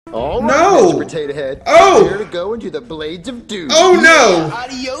All right, No! Mr. Potato Head. Oh! Here to go into the blades of doom. Oh no!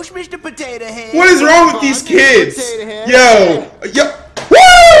 Adios, Mr. Potato Head. What is wrong with these kids? Potato Head. Yo!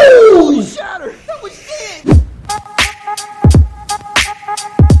 Woo! Shatter! That was it.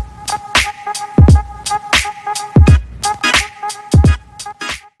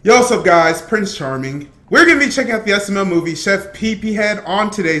 Yo, what's up guys? Prince Charming. We're gonna be checking out the SML movie Chef Pee-Pee Head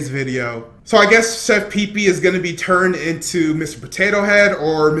on today's video. So I guess Chef Pee-Pee is gonna be turned into Mr. Potato Head,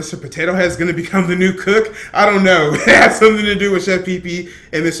 or Mr. Potato Head is gonna become the new cook. I don't know. It has something to do with Chef Pee-Pee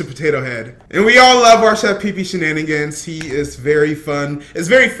and Mr. Potato Head. And we all love our Chef Pee-Pee shenanigans. He is very fun. It's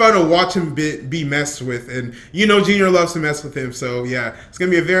very fun to watch him be messed with, and you know Junior loves to mess with him, so yeah, it's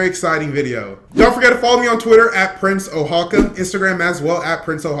gonna be a very exciting video. Don't forget to follow me on Twitter at Prince Ohakam, Instagram as well at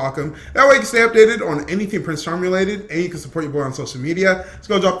Prince Ohakam. That way you can stay updated on anything Prince Charming related, and you can support your boy on social media. Let's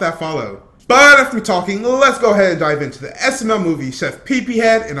go drop that follow. But after talking, let's go ahead and dive into the SML movie Chef Pee-Pee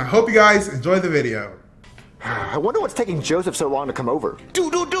Head, and I hope you guys enjoy the video. I wonder what's taking Joseph so long to come over.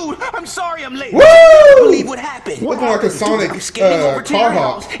 Dude, I'm sorry I'm late. Woo! I can't believe what happened. Looking like a Sonic I'm skating over to your car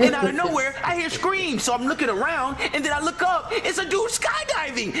house, hop. and out of nowhere, I hear screams. So I'm looking around, and then I look up. It's a dude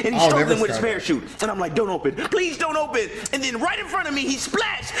skydiving, and he's struggling with his parachute. And I'm like, don't open. Please don't open. And then right in front of me, he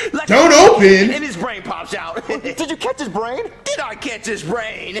splashed. Like Don't open? And his brain pops out. Did you catch his brain? Did I catch his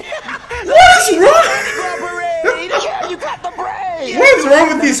brain? What is wrong? Yeah, you got the brain! What is wrong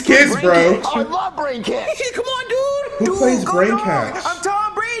with these kids, bro? Oh, I love brain catch! Come on, dude. Who Dude, plays go brain dog. catch? I'm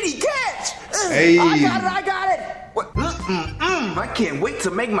Tom Brady. Catch. Hey. I got it. What? I can't wait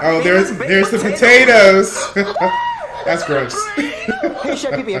to make my Oh, famous there's the baked potatoes. That's gross. Hey,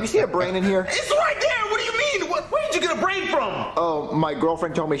 Chef Pee-Pee, have you seen a brain in here? It's right there. What do you mean? Where did you get a brain from? Oh, my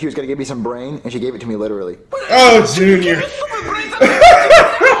girlfriend told me she was going to give me some brain, and she gave it to me literally. Oh, Junior.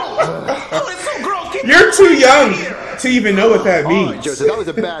 You're too young to even know what that All means. right, Joseph, that was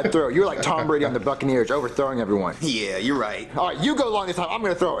a bad throw. You're like Tom Brady on the Buccaneers, overthrowing everyone. Yeah, you're right. All right, you go long this time. I'm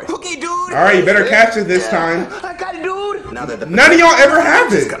going to throw it. Okay, dude. All right, you better catch it this time. I got it, dude. Now that the None of y'all ever have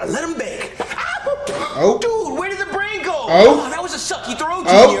just it. gotta let him bake. Oh. Dude, where did the brain go? Oh. That was a sucky throw,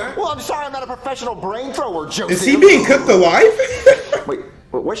 Oh. Junior. Well, I'm sorry, I'm not a professional brain thrower, Joseph. Is he being cooked alive? Wait,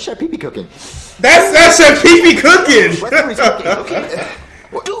 what's Chef Pee-Pee cooking? That's Chef Pee-Pee cooking. Let's see what he's cooking. Okay.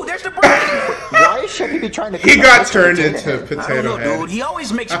 Dude, there's the brain. Why is Chef Pee-Pee trying to cook He got Mr. turned Potato into Head? I don't Potato know, Head. dude. He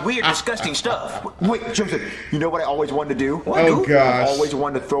always makes weird, disgusting stuff. Wait, Joseph, you know what I always wanted to do? Oh I gosh. always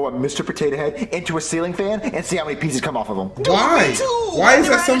wanted to throw a Mr. Potato Head into a ceiling fan and see how many pieces come off of him. Why? Me too. Why is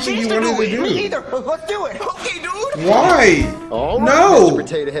I never that had a something you chance to wanted to do it. do? Me either. Let's do it. Okay, dude. Why? All right, No. Mr.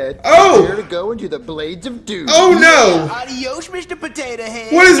 Potato Head. Oh. Here to go into the blades of doom. Oh no. Adios, Mr. Potato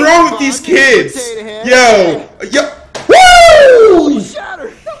Head. What is wrong with these kids? Potato Head. Yo. Woo!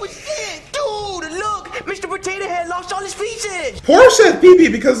 Shatter. That was it. Dude, look. Mr. Potato Head lost all his pieces. Poor Chef Pee-Pee,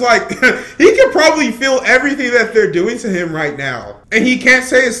 because like he can probably feel everything that they're doing to him right now, and he can't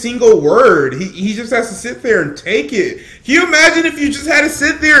say a single word. He just has to sit there and take it. Can you imagine if you just had to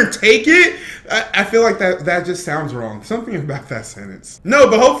sit there and take it? I feel like that just sounds wrong. Something about that sentence. No,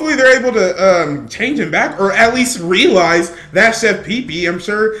 but hopefully they're able to change him back, or at least realize that Chef Pee-Pee. I'm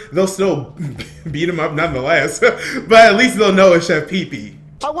sure they'll still beat him up nonetheless, but at least they'll know it's Chef Pee-Pee.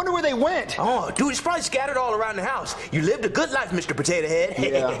 I wonder where they went. Oh, dude, it's probably scattered all around the house. You lived a good life, Mr. Potato Head.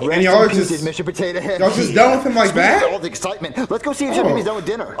 Yeah, And y'all are rest in just pieces, Mr. Potato Head. y'all just done with him like Speaking of that? all the excitement. Let's go see if Chef Pee-Pee's done with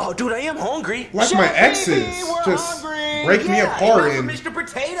dinner. Oh, dude, I am hungry. Like Chef my Pee-Pee, exes we're just hungry. break me Yeah, apart enough and of Mr.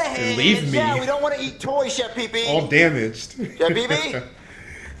 Potato Head. leave me Yeah, we don't want to eat toys, Chef Pee-Pee. all damaged. Chef Pee-Pee?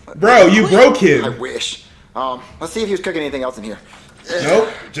 Bro, you broke I him. wish. Let's see if he was cooking anything else in here. Nope,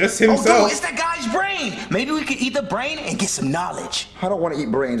 just Oh, dude, himself. it's that guy's brain. Maybe we could eat the brain and get some knowledge. I don't want to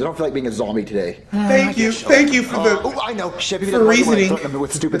eat brains. I don't feel like being a zombie today. Thank you for the. Oh, I know. Chef Pee-Pee For doesn't like it when I reasoning. threaten him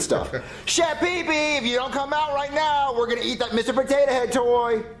with stupid stuff. Chef Pee-Pee, if you don't come out right now, we're going to eat that Mr. Potato Head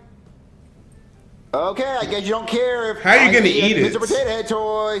toy. Okay, I guess you don't care if How you I gonna eat it? Mr. Potato Head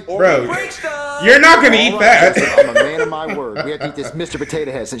toy. Bro, Break stuff. you're not gonna eat All right, that. I'm a man of my word. We have to eat this Mr. Potato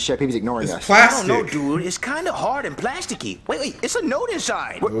Head since Chef Pee-Pee's ignoring It's us. I don't know, plastic. dude. It's kind of hard and plasticky. Wait. It's a note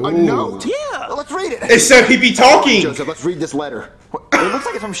inside. What, a note? Yeah. Well, let's read it. It's Chef Pee-Pee talking. Joseph, let's read this letter. It looks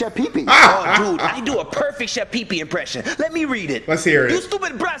like it's from Chef Pee-Pee. Oh, dude, I do a perfect Chef Pee-Pee impression. Let me read it. Let's hear You it.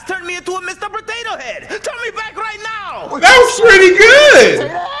 stupid brats turned me into a Mr. Potato Head. Turn me back right now. That was pretty good.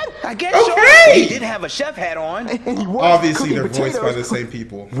 I guess Okay. so. He did have a chef hat on. And he was Obviously, cooking they're voiced by potatoes. the same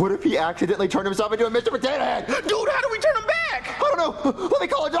people. What if he accidentally turned himself into a Mr. Potato Head? Dude, how do we turn him back? back? I don't know. Let me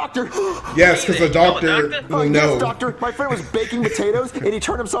call a doctor. Yes, because the doctor will know. Yes, doctor. My friend was baking potatoes, and he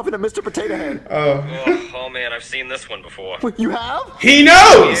turned himself into Mr. Potato Head. Oh man, I've seen this one before. Wait, you have? He Yeah,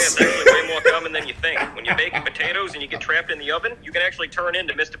 knows! it's actually way more common than you think. When you're baking potatoes and you get trapped in the oven, you can actually turn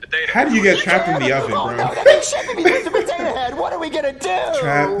into Mr. Potato. How do you get trapped in the oven, Oh, bro? no, that makes shit to be Mr. Potato Head. What are we gonna do?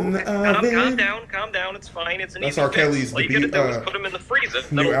 Trapped in the oven. Calm down, it's fine. It's an That's easy R. fix. Kelly's All you gotta do is put him in the freezer,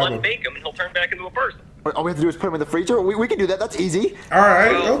 new that'll album. unbake him, and he'll turn back into a person. All we have to do is put him in the freezer. We can do that. That's easy.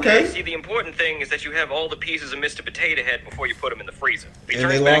 Alright, Well, okay. see, the important thing is that you have all the pieces of Mr. Potato Head before you put him in the freezer. If he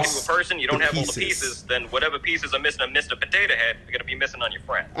And they turns back into lost a person, you don't the have all the pieces. pieces, then whatever pieces are missing on Mr. Potato Head, you're gonna be missing on your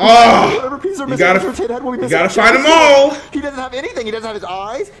friend. Oh! Whatever piece are You missing, gotta, Mr. Potato Head will be you missing. gotta find them all! He doesn't have anything. He doesn't have his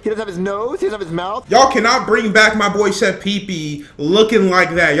eyes. He doesn't have his nose. He doesn't have his mouth. Y'all cannot bring back my boy Chef Pee-Pee looking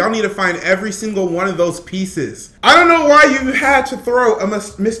like that. Y'all need to find every single one of those pieces. I don't know why you had to throw a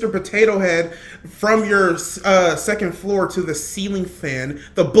Mr. Potato Head from your second floor to the ceiling fan.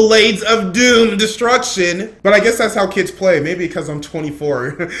 The blades of doom destruction. But I guess that's how kids play. Maybe because I'm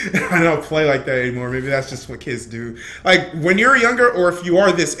 24. I don't play like that anymore. Maybe that's just what kids do. Like, when you're younger, or if you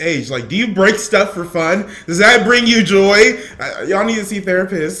are this age, like, do you break stuff for fun? Does that bring you joy? Y'all need to see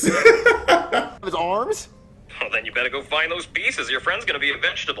therapists. His arms. Well, then you better go find those pieces. Your friend's gonna be a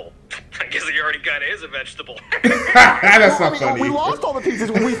vegetable. I guess he already kinda is a vegetable. That's not funny. We lost all the pieces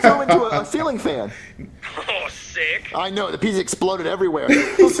when we threw into a ceiling fan. Oh, sick. I know, the pieces exploded everywhere.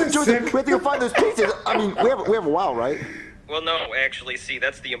 Joseph, sick. we have to go find those pieces. I mean, we have a while, right? Well, no, actually, see,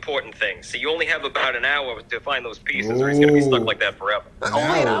 that's the important thing. See, you only have about an hour to find those pieces, or he's gonna be stuck like that forever.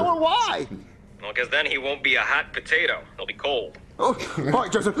 Only an hour? Why? Well, because then he won't be a hot potato. He'll be cold. Oh, all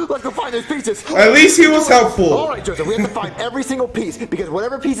right, Joseph, let's go find those pieces. At least he was helpful. All right, Joseph, we have to find every single piece because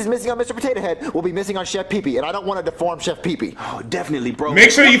whatever piece is missing on Mr. Potato Head will be missing on Chef Pee-Pee, and I don't want to deform Chef Pee-Pee. Oh, definitely, bro.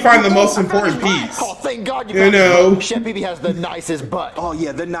 Make sure you find the most important piece. Oh, thank God you You found know. it. Chef Pee-Pee has the nicest butt. Oh,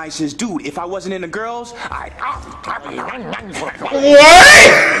 yeah, the nicest dude. If I wasn't into girls, I'd...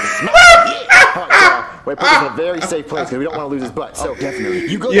 What? Wait, put this in a very safe place because we don't want to lose his butt. So definitely.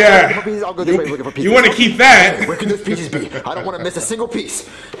 You go Yeah. looking for pieces, I'll go this way looking for pieces. You want to keep that? Where can those pieces be? I don't want to miss a single piece.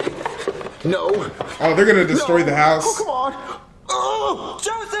 No. Oh, they're gonna destroy No. the house. Oh, come on. Oh,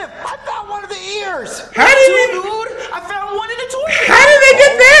 Joseph, I found one of the ears. How did he? Dude, I found one in the toilet. How did they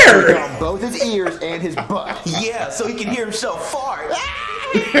get We there? found both his ears and his butt. Yeah, so he can hear himself fart.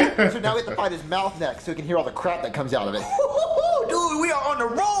 So now we have to find his mouth next so we can hear all the crap that comes out of it. Dude, we are on the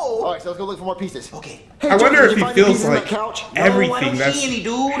roll. All right, so let's go look for more pieces. Okay. Hey, I wonder Joseph, if did he you find the feels pieces in like that couch? I everything don't that's see any,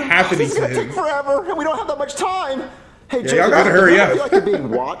 dude. happening It's to gonna take him. forever, and we don't have that much time. Hey, Joseph, y'all gotta does hurry it up. feel like you're being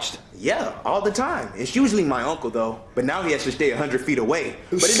watched? Yeah, all the time. It's usually my uncle, though. But now he has to stay 100 feet away.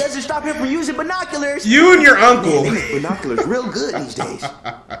 But it doesn't stop him from using binoculars. You and your uncle. They make binoculars real good these days.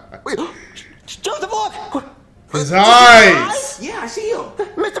 Wait, Joseph, look! His eyes. Yeah, I see him.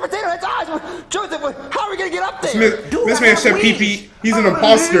 Mr. Potato Head's eyes! Joseph, how are we gonna get up there? This man Chef Pee-Pee, he's an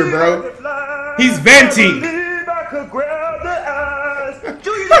imposter, bro. He's venting.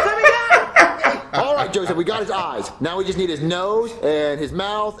 All right, Joseph, we got his eyes. Now we just need his nose and his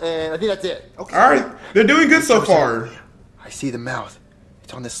mouth, and I think that's it. All right, they're doing good so far. I see the mouth.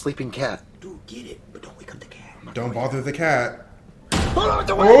 It's on the sleeping cat. Dude, get it, but don't wake up the cat. Don't bother the cat. Hold on,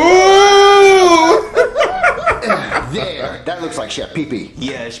 the way. Ooh! There, that looks like Chef Pee-Pee.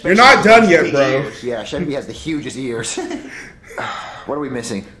 Yeah, You're not done yet, bro. Yeah, Chef Pee-Pee has the hugest ears. What are we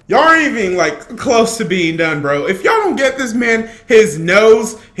missing? Y'all aren't even like close to being done, bro. If y'all don't get this man his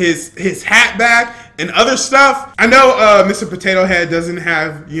nose, his hat back, and other stuff, I know Mr. Potato Head doesn't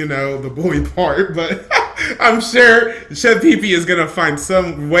have, you know, the boy part, but I'm sure Chef Pee-Pee is gonna find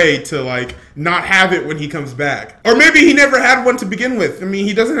some way to like not have it when he comes back. Or maybe he never had one to begin with. I mean,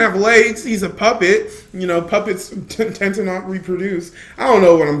 he doesn't have legs. He's a puppet. You know, puppets tend to not reproduce. I don't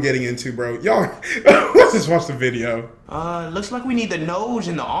know what I'm getting into, bro. Y'all, let's just watch the video. Looks like we need the nose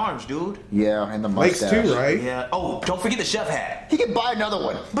and the arms, dude. Yeah, and the Legs mustache. too, right? Yeah. Oh, don't forget the chef hat. He can buy another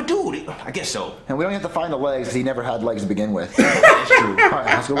one. But dude, I guess so. And we don't have to find the legs because he never had legs to begin with. That's true. All right,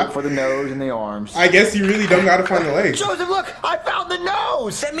 let's go look for the nose and the arms. I guess you really don't gotta find the legs. Joseph, look! I found the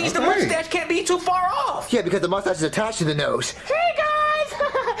nose! That means the Okay. mustache can't be too far off. Yeah, because the mustache is attached to the nose. Hey guys,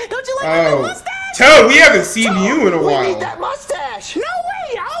 don't you like my new Oh, mustache? Toad, we haven't seen you in a We while. need that mustache! No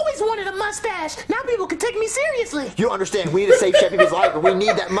way! I always wanted a mustache. Now people can take me seriously. You don't understand. We need to save Chef Pee-Pee's life, but we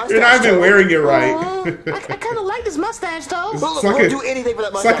need that mustache. You're not even Toad. wearing it right. I kind of like this mustache, though. Well, look, It's like we'll a- do anything for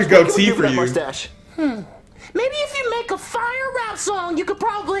that it's like mustache. a What can we goatee do for that you. mustache? Maybe if you make a fire rap song, you could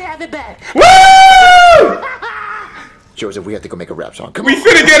probably have it back. Woo! Joseph, we have to go make a rap song. Come We on.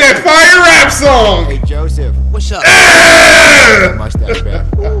 finna get that fire rap song! Hey, Joseph. What's up? Ah! Mustache back.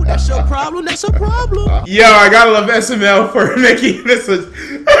 Ooh, That's your problem. That's a problem. Yo, I gotta love SML for making this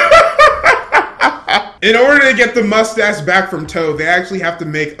In order to get the mustache back from Toad, they actually have to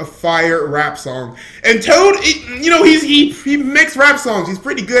make a fire rap song. And Toad, he makes rap songs. He's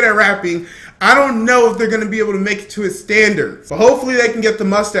pretty good at rapping. I don't know if they're going to be able to make it to his standards. But hopefully they can get the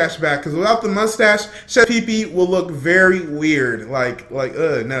mustache back, because without the mustache, Chef Pee will look very weird.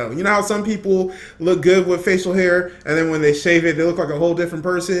 No. You know how some people look good with facial hair, and then when they shave it, they look like a whole different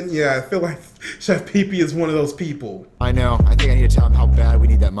person? Yeah, I feel like Chef Pee is one of those people. I know. I think I need to tell him how bad we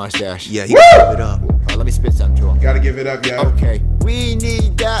need that mustache. Yeah, he can give it up. Let me spit something to him. Gotta give it up, yeah. Okay. We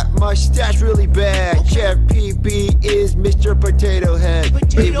need that mustache really bad. Chef Pee is Mr. Potato Head.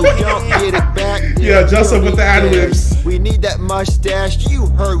 If we don't get it back, yeah, Joseph with the ad-libs. We need that mustache. You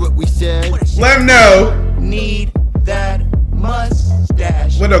heard what we said. Let him know. Need that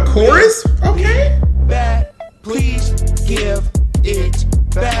mustache. With a chorus? Okay. Back, please give it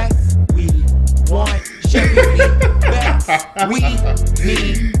back. We want Chef Pee back. We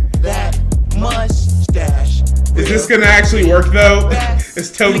need that mustache. Is this gonna actually work though?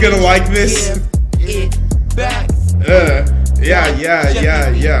 Is Toad gonna like this? Give it back. Yeah.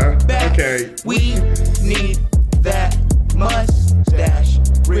 Okay. We need that mustache.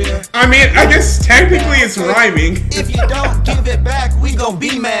 Real. I mean, I guess technically it's rhyming. If you don't give it back, we gon'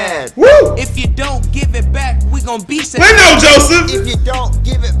 be mad. Woo! If you don't give it back, we gon' be sad. Let know, Joseph! If you don't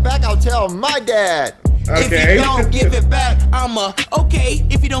give it back, I'll tell my dad. Okay. If you don't give it back, okay.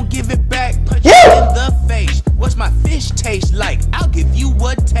 If you don't give it back, punch you in the face. What's my fish taste like? I'll give you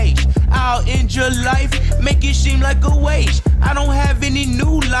a taste. I'll end your life, make it seem like a waste. I don't have any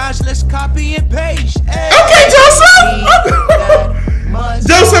new lines, let's copy and paste. Hey, okay, Joseph!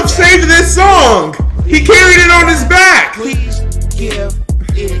 Joseph saved this song! He carried it on his back! Please give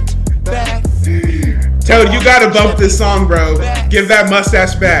it back. Toad, you gotta bump this song, bro. Give that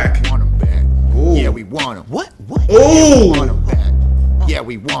mustache back. Want him back. Ooh. Yeah, we want him. What? Ooh! Want him back. Yeah,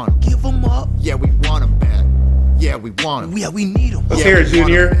 we want him. Give him up. Yeah, we want him back. Yeah, we want him. Yeah, we need him. Let's hear it,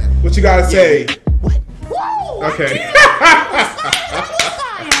 Junior. What you gotta say? What? Whoa! Okay.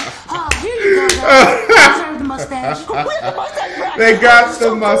 Oh, here you go, guys. Deserve the mustache. We have the mustache back. They got the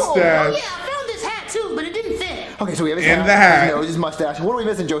Oh, mustache. yeah, I found this hat too, but it didn't fit. Okay, so we have his And hat, the hat. his nose, his mustache. What are we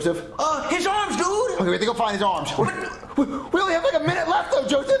missing, Joseph? His arms, dude. Okay, we have to go find his arms. We only have like a minute left though,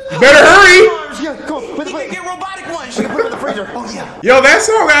 Joseph. Better hurry! Arms. Yeah, come on. Put He the can get robotic ones. put him in the freezer. Oh yeah. Yo, that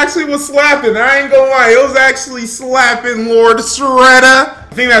song actually was slapping. I ain't gonna lie. It was actually slapping, Lord Shredder.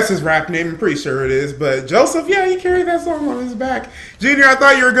 I think that's his rap name. I'm pretty sure it is. But Joseph, yeah, he carried that song on his back. Junior, I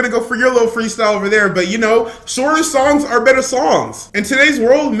thought you were going to go for your little freestyle over there. But, you know, shorter songs are better songs. In today's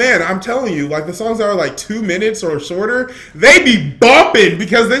world, man, I'm telling you, like the songs that are like 2 minutes or shorter, they be bumping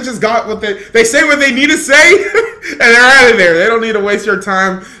because they just got what they say what they need to say and they're out of there. They don't need to waste your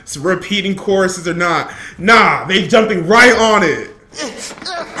time repeating choruses or not. Nah, they jumping right on it.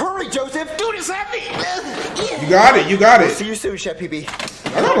 Hurry, Joseph. Do this happy. You got it. You got it. See you soon, Chef Pee.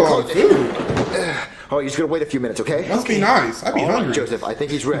 I got a lot of food. Oh, you're just gonna wait a few minutes, okay? Must be nice. I'd be All right, hungry. Joseph, I think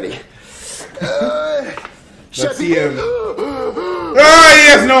he's ready. Let's see him. Oh, he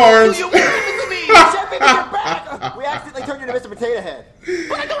has no arms. Chef Pee, you're back. We accidentally turned you into Mr. Potato Head.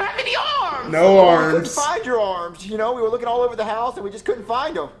 But I don't have any arms. No We couldn't arms. find your arms. You know, we were looking all over the house and we just couldn't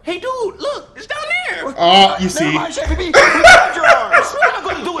find them. Hey, dude, look, it's down there. Oh, you Never see. mind, Chef Pee. We found your arms. What am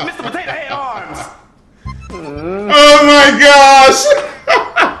I gonna do with Mr. Potato Head arms? Oh my gosh.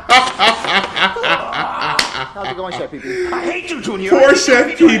 How's it going, Chef Pee? I hate you, Junior. Poor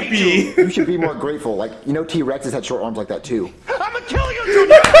Chef Pee. You should be more grateful. Like, you know, T-Rexes had short arms like that too. I'm gonna kill you,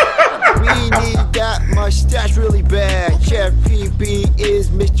 Junior. We need that mustache really bad. Chef Pee is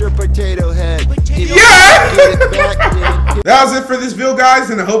Mr. Potato Head. Yeah! Get it back, then. That was it for this video, guys,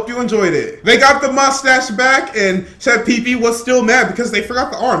 and I hope you enjoyed it. They got the mustache back, and Chef Pee was still mad because they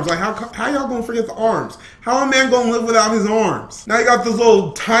forgot the arms. Like, how y'all gonna forget the arms? How a man gonna live without his arms? Now you got this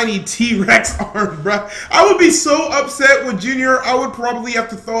little tiny T-Rex arm, bruh. I would be so upset with Junior. I would probably have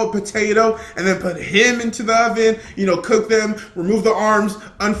to throw a potato and then put him into the oven, you know, cook them, remove the arms,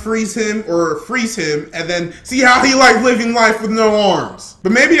 unfreeze him or freeze him, and then see how he likes living life with no arms.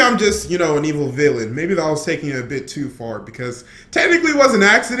 But maybe I'm just, you know, an evil villain. Maybe that was taking it a bit too far because technically it was an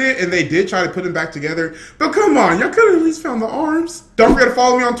accident and they did try to put him back together. But come on, y'all could have at least found the arms. Don't forget to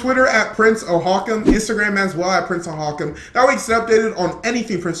follow me on Twitter at Prince O'Hawkum, Instagram as well at Prince O'Hawkum. That way you can stay updated on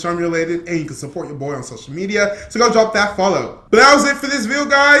anything Prince Charming related and you can support your boy on social media. So go drop that follow. But that was it for this video,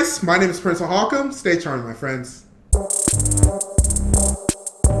 guys. My name is Prince O'Hawkum. Stay charming, my friends.